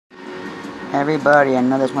Everybody, I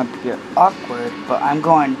know this might be awkward, but I'm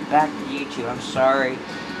going back to YouTube. I'm sorry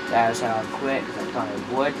that's how I quit, because I thought I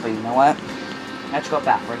would, but you know what? Let's go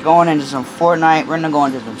back. We're going into some Fortnite, we're going to go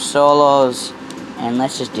into some solos, and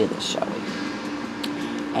let's just do this, shall we?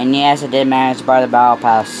 And yes, I did manage to buy the Battle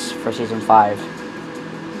Pass for Season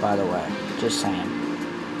 5, by the way. Just saying.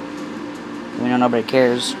 We know nobody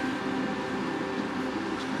cares.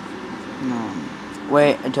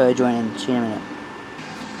 Wait until I join in. See you in a minute.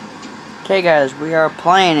 Okay guys, we are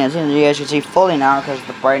playing, as you guys can see fully now because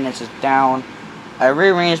the brightness is down. I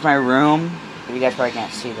rearranged my room, but you guys probably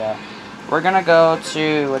can't see that. We're gonna go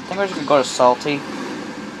to, I think we're just gonna go to Salty.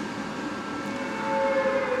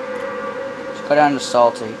 Let's go down to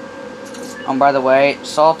Salty. By the way,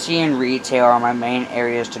 Salty and Retail are my main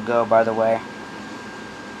areas to go, by the way.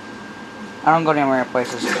 I don't go to any other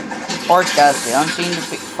places. Or Dusty. I don't seem to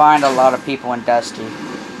find a lot of people in Dusty.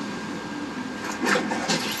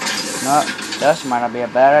 No, Dusty might not be a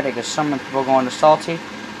bad idea because some people going to Salty.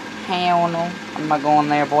 Hell no. I'm not going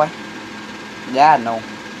there, boy. Yeah, no.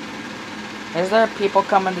 Is there people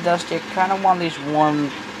coming to Dusty? I kind of want these one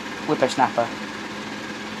whippersnapper.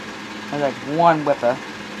 There's like one whipper.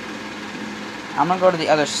 I'm gonna go to the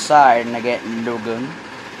other side and I get no gun.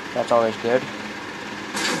 That's always good.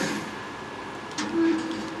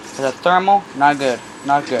 There's a thermal, not good,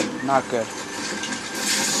 not good, not good.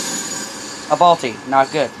 A Balti,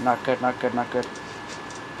 not good, not good, not good, not good.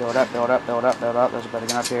 Build up, build up, build up, build up. There's a better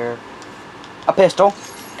gun up here. A pistol.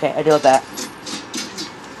 Okay, I deal with that.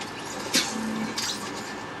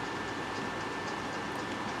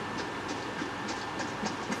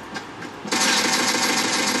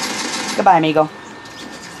 Goodbye, amigo.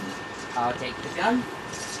 I'll take the gun.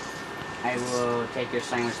 I will take your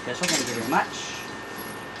sandwich pistol. Thank you very much.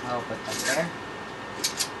 I'll put that there.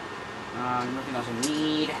 Nothing else I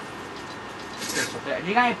need. Pistol there. Do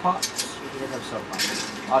you got any pops? You does have soda pop.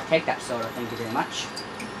 I'll take that soda. Thank you very much.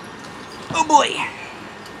 Oh boy.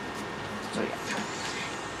 So yeah.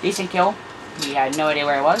 Decent kill. He had no idea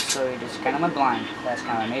where I was, so he just kind of went blind. That's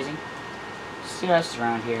kind of amazing. Let's see what else is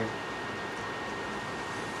around here.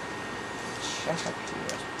 Chest up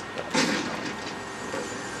here.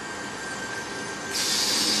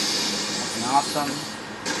 Nothing awesome.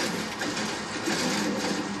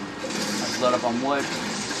 Let's load up on wood.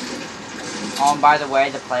 Oh, and by the way,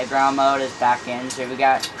 the playground mode is back in. So if you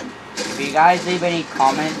guys leave any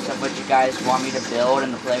comments of what you guys want me to build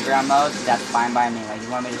in the playground mode, that's fine by me. Like you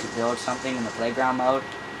want me to build something in the playground mode,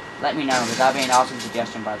 let me know, because that'd be an awesome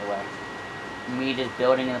suggestion, by the way. Me just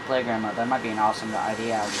building in the playground mode, that might be an awesome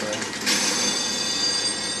idea, actually.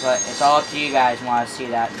 But it's all up to you guys want to see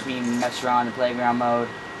that. Just me mess around in the playground mode.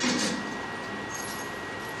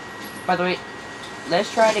 By the way,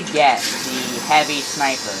 let's try to get the heavy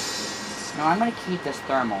sniper. No, I'm going to keep this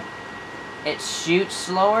thermal. It shoots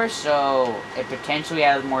slower, so it potentially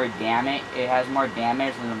has more damage. It has more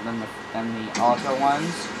damage than the ultra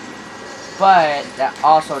ones. But that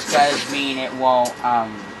also does mean it won't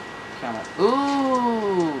kill me.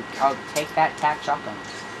 Ooh! I'll take that tac shotgun.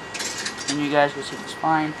 And you guys will see it's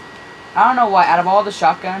fine. I don't know why, out of all the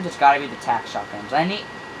shotguns, it's gotta be the tac shotguns.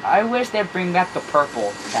 I wish they'd bring back the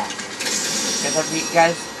purple tac. Because if you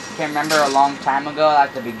guys can remember a long time ago,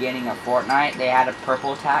 at the beginning of Fortnite, they had a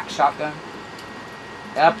purple tac shotgun.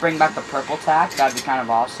 They'll bring back the purple tac, that'd be kind of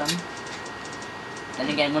awesome. Then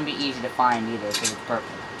again, it wouldn't be easy to find either, because it's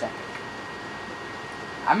purple. It's epic.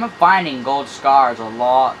 I've been finding gold scars a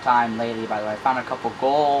lot of time lately, by the way. I found a couple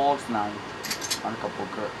golds, and I found a couple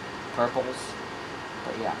purples,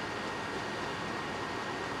 but yeah.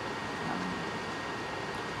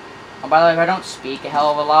 Oh, by the way, I don't speak a hell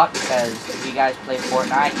of a lot because if you guys play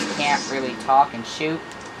Fortnite, you can't really talk and shoot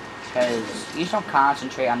because you just don't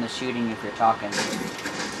concentrate on the shooting if you're talking.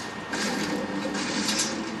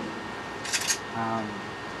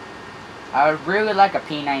 I would really like a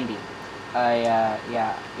P90. Yeah,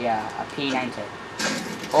 a P90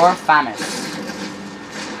 or FAMAS.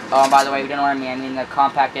 Oh, by the way, if you don't know what I mean the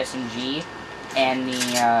compact SMG and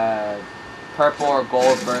the purple or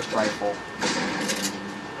gold burst rifle.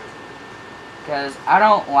 Because I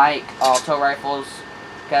don't like auto rifles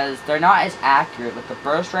because they're not as accurate. With the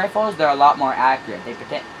burst rifles, they're a lot more accurate.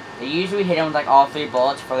 They usually hit them with like all 3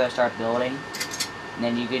 bullets before they start building, and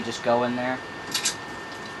then you could just go in there.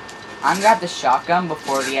 I'm gonna have the shotgun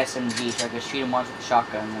before the SMG, so I can shoot him once with the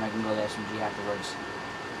shotgun, and then I can go to the SMG afterwards.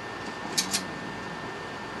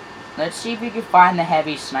 Let's see if we can find the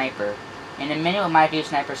heavy sniper. In a minute, we might do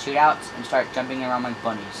sniper shootouts and start jumping around like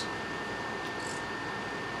bunnies.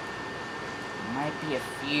 Might be a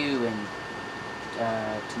few in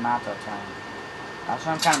tomato time. That's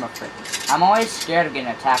what I'm kind of afraid. I'm always scared of getting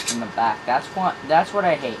attacked from the back. That's what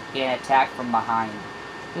I hate. Getting attacked from behind.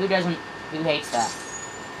 Who hates that?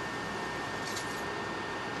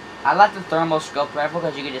 I like the thermal scope rifle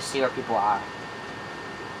because you can just see where people are.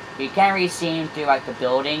 You can't really see them through like the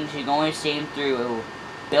buildings. You can only see them through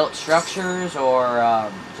built structures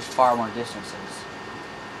or just far more distances.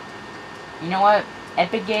 You know what?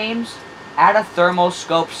 Epic Games, add a thermal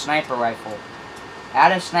scope sniper rifle.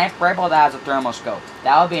 Add a sniper rifle that has a thermal scope.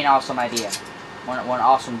 That would be an awesome idea. One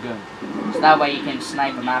awesome goon. So that way you can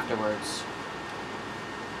snipe them afterwards.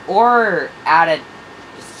 Or add a,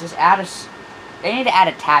 just add a. They need to add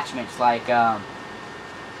attachments like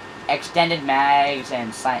extended mags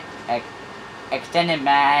and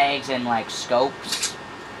like scopes.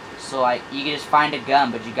 So like you can just find a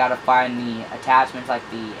gun, but you gotta find the attachments like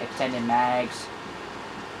the extended mags,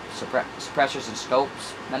 suppressors and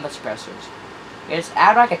scopes. Then the suppressors. You just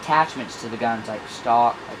add like attachments to the guns, like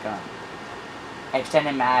stock, like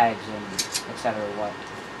extended mags and etc. What?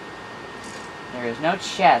 There is no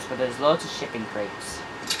chest, but there's loads of shipping crates.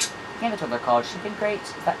 I think that's what they're called, shipping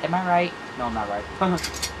crates. Am I right? No, I'm not right.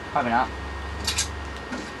 Probably not.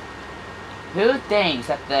 Who thinks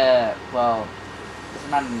that well, this is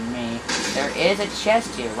not me. There is a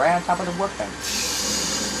chest here, right on top of the workbench.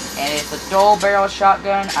 And it's a dual barrel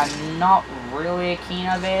shotgun. I'm not really keen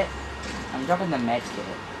of it. I'm dropping the med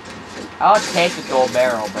kit. I'll take the dual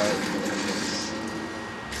barrel, but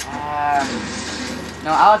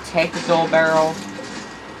no, I'll take the dual barrel.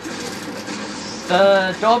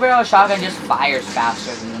 The dual barrel shotgun just fires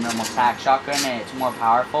faster than the normal tac shotgun, and it's more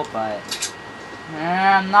powerful, but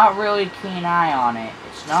I'm not really keen eye on it.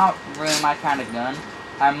 It's not really my kind of gun.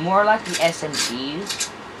 I'm more like the SMGs.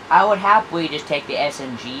 I would happily just take the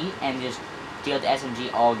SMG and just deal with the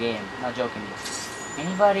SMG all game. Not joking.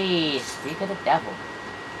 Anybody speak of the devil?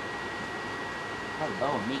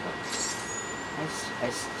 Hello, amigo. Nice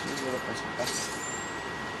little person.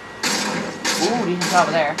 Ooh, decent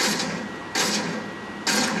over there.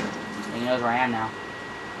 He knows where I am now.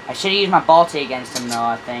 I should have used my Balti against him, though,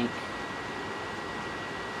 I think.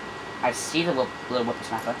 I see the little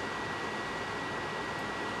whippersnapper.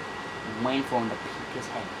 I'm waiting for him to peek his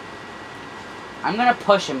head. I'm gonna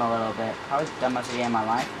push him a little bit. Probably the dumbest idea in my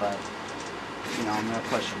life, but you know, I'm gonna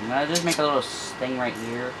push him. I'm gonna just make a little thing right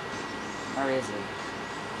here. Where is he?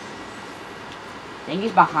 I think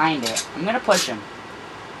he's behind it. I'm gonna push him.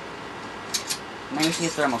 Let me see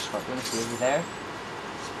his thermal scope. Let me see. Is he there?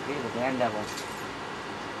 Spirit of the damn devil.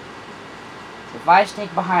 If I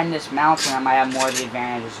sneak behind this mountain, I might have more of the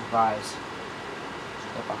advantage of surprise.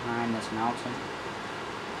 Go behind this mountain.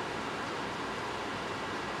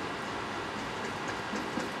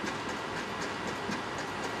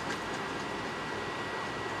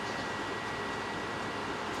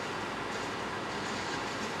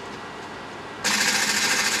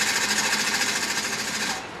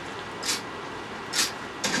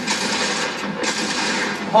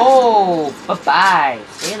 Oh, bye-bye.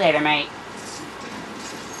 See you later, mate.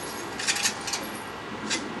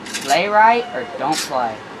 Play right or don't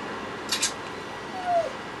play.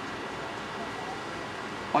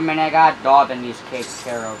 1 minute, I got a dog that needs to take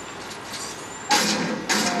care of.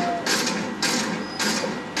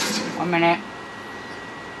 1 minute.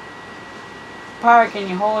 Pirate, can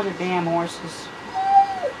you hold your damn horses?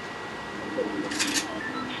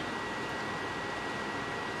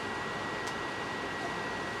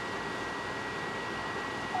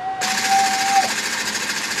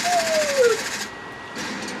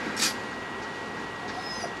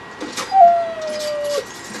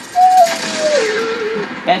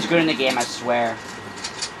 Best good in the game, I swear.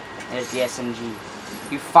 It's the SMG.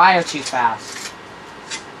 You fire too fast.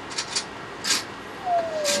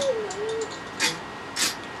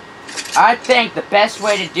 I think the best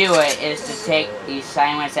way to do it is to take the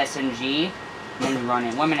silenced SMG and then run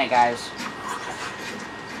it. 1 minute, guys.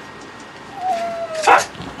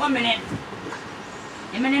 1 minute.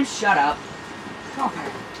 Eminem, shut up. Come on,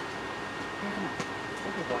 Pirate.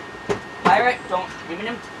 Pirate, don't.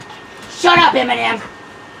 Eminem. Shut up, Eminem!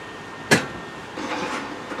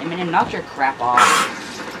 Eminem, knock your crap off.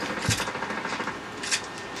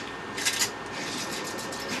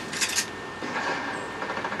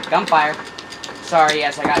 Gunfire. Sorry,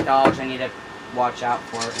 yes, I got dogs I need to watch out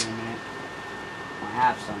for in a minute. I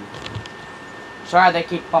have some. Sorry, they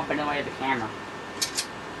keep bumping away the camera.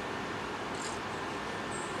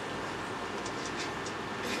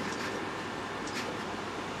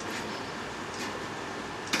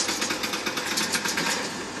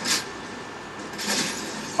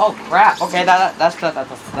 Oh crap! Okay, that's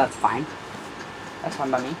fine. That's fine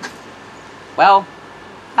by me. Well,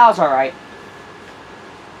 that was alright.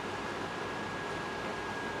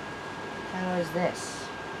 hell is this?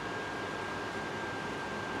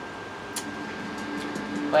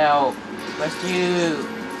 Well, let's do...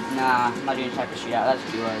 Nah, I'm not doing type of shootout.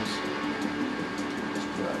 That's duos.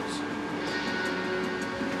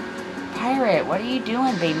 Pirate, what are you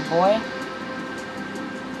doing, baby boy?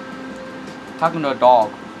 Talking to a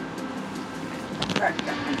dog.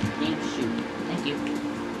 Need to shoot. Thank you.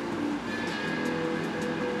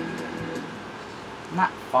 I'm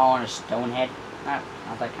not following a stonehead. Not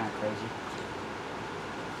that kind of crazy.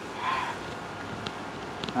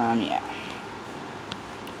 Yeah.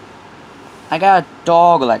 I got a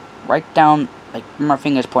dog, like, right down, like, where my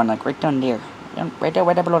finger's pointing, like, right down there. Right there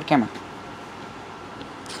below the camera.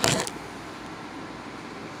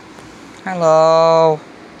 Hello.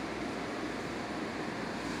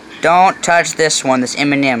 Don't touch this one, this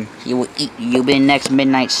M&M. He will eat you. You'll be the next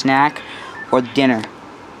midnight snack or dinner.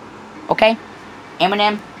 Okay?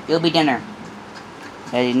 M&M, you'll be dinner.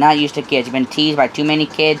 He's not used to kids. You've been teased by too many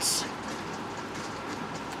kids.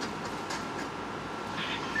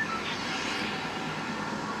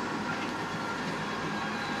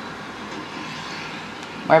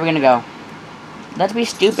 Where are we gonna go? Let's be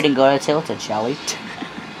stupid and go to Tilted, shall we?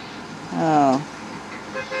 Oh.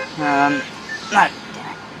 Not.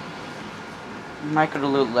 Might go to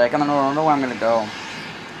Loot Lake. I don't know where I'm gonna go.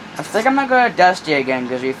 I think I'm gonna go to Dusty again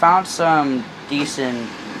because we found some decent,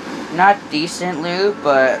 not decent loot,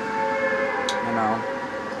 but you know,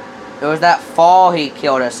 it was that fall he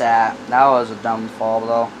killed us at. That was a dumb fall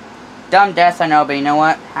though. Dumb death, I know, but you know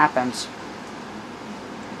what? Happens.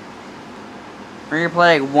 We're gonna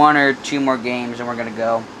play like 1 or 2 more games and we're gonna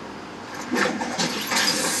go.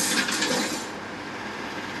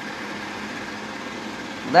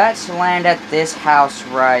 Let's land at this house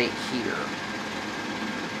right here.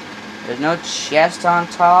 There's no chest on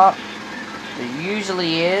top. There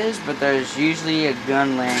usually is, but there's usually a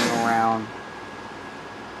gun laying around.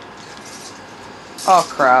 Oh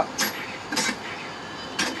crap.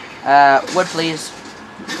 Wood please.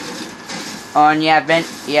 Oh, and yeah,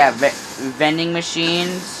 vending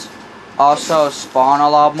machines also spawn a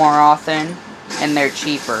lot more often, and they're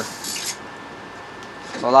cheaper.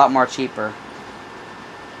 A lot more cheaper.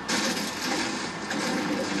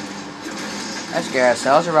 Let's get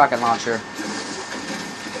ourselves a rocket launcher.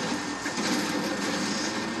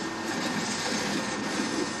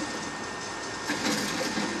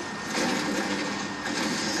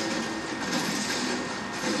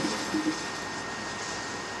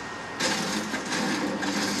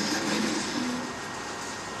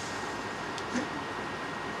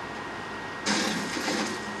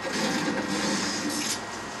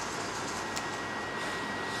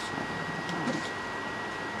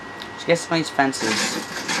 Let's get some of these fences.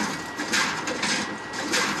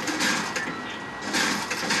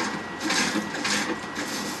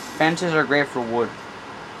 Fences are great for wood.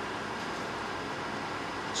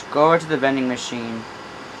 Let's go over to the vending machine.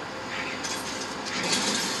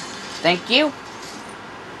 Thank you.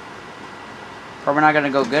 Probably not gonna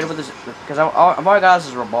go good with this because I've already got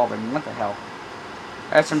this revolver. What the hell?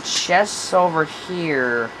 I have some chests over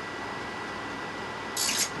here.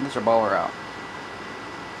 Get this revolver out.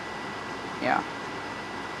 Yeah.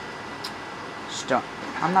 Stone.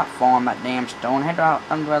 I'm not following that damn stone. Head out.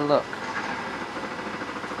 Where I look.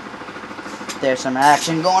 There's some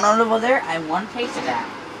action going on over there. I want a taste of that.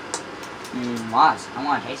 Was. I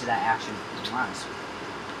want a taste of that action. Was.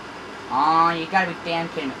 Oh, you gotta be damn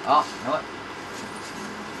kidding me. Oh, you know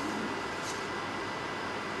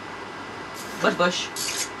what? Bush.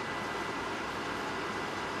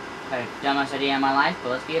 Okay, dumbest idea in my life, but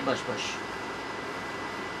let's be a bush.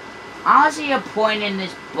 I don't see a point in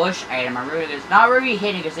this bush item. It's not really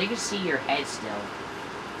hidden because they can see your head still.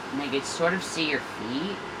 And they can sort of see your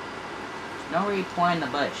feet. There's no really point in the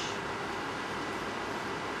bush.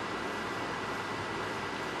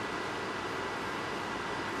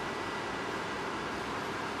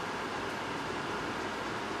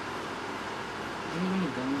 Any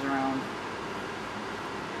guns around?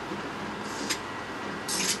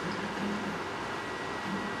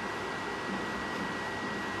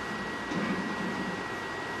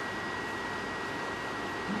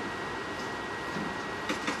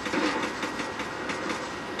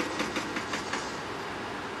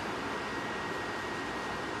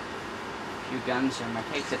 Guns here. I'm gonna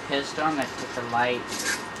take the pistol, I'm gonna take the light.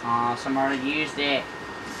 Aw, someone already used it.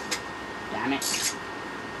 Damn it.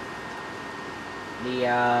 The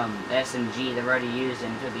SMG, they've already used it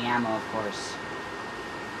into the ammo, of course.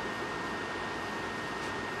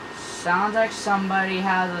 Sounds like somebody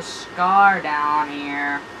has a scar down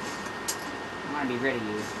here. I wanna be rid of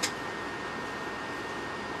you.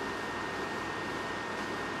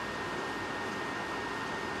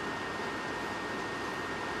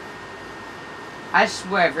 I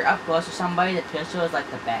swear, if you're up close to somebody, the pistol is like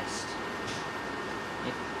the best.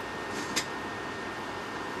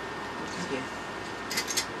 Okay.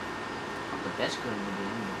 Not the best gun in the game.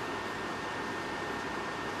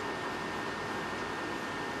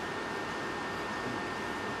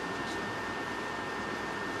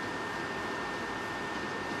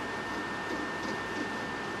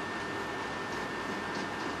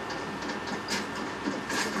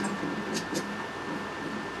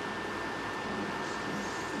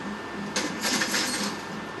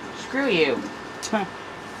 Screw you.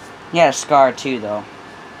 Yeah, a scar too, though.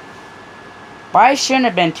 But I shouldn't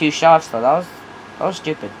have been 2 shots, though. That was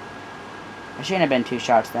stupid. I shouldn't have been 2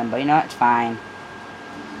 shots then, but you know what? It's fine.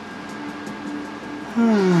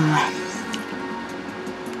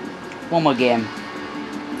 One more game.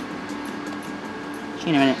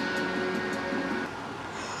 See you in a minute.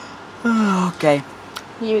 Okay.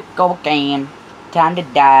 Here we go again. Time to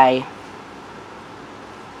die.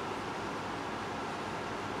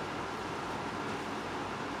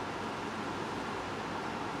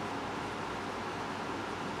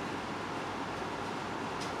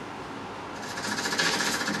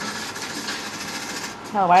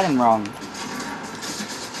 Oh, I am wrong.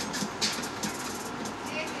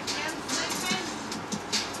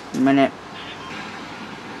 A minute.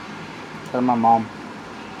 Tell my mom.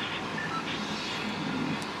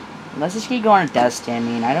 Let's just keep going to Dusty. I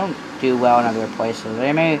mean, I don't do well in other places.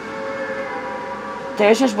 I mean,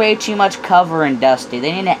 there's just way too much cover in Dusty.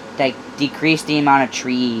 They need to, like, decrease the amount of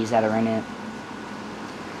trees that are in it.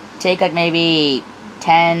 Take, like, maybe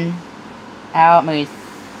 10 out, maybe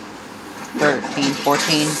 13,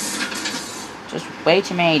 14. Just way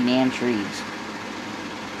too many damn trees.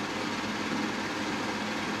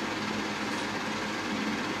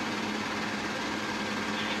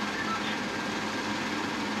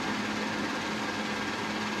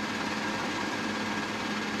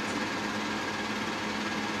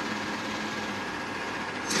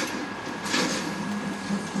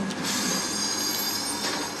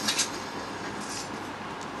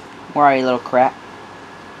 Where are you, little crap?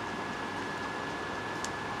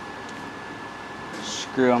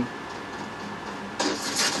 Screw him.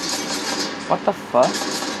 What the fuck?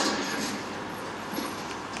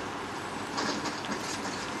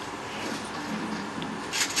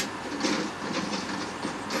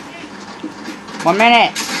 One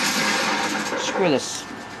minute! Screw this.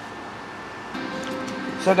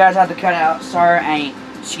 So guys, I have to cut out. Sorry,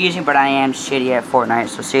 excuse me, but I am shitty at Fortnite,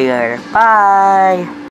 so see you later. Bye!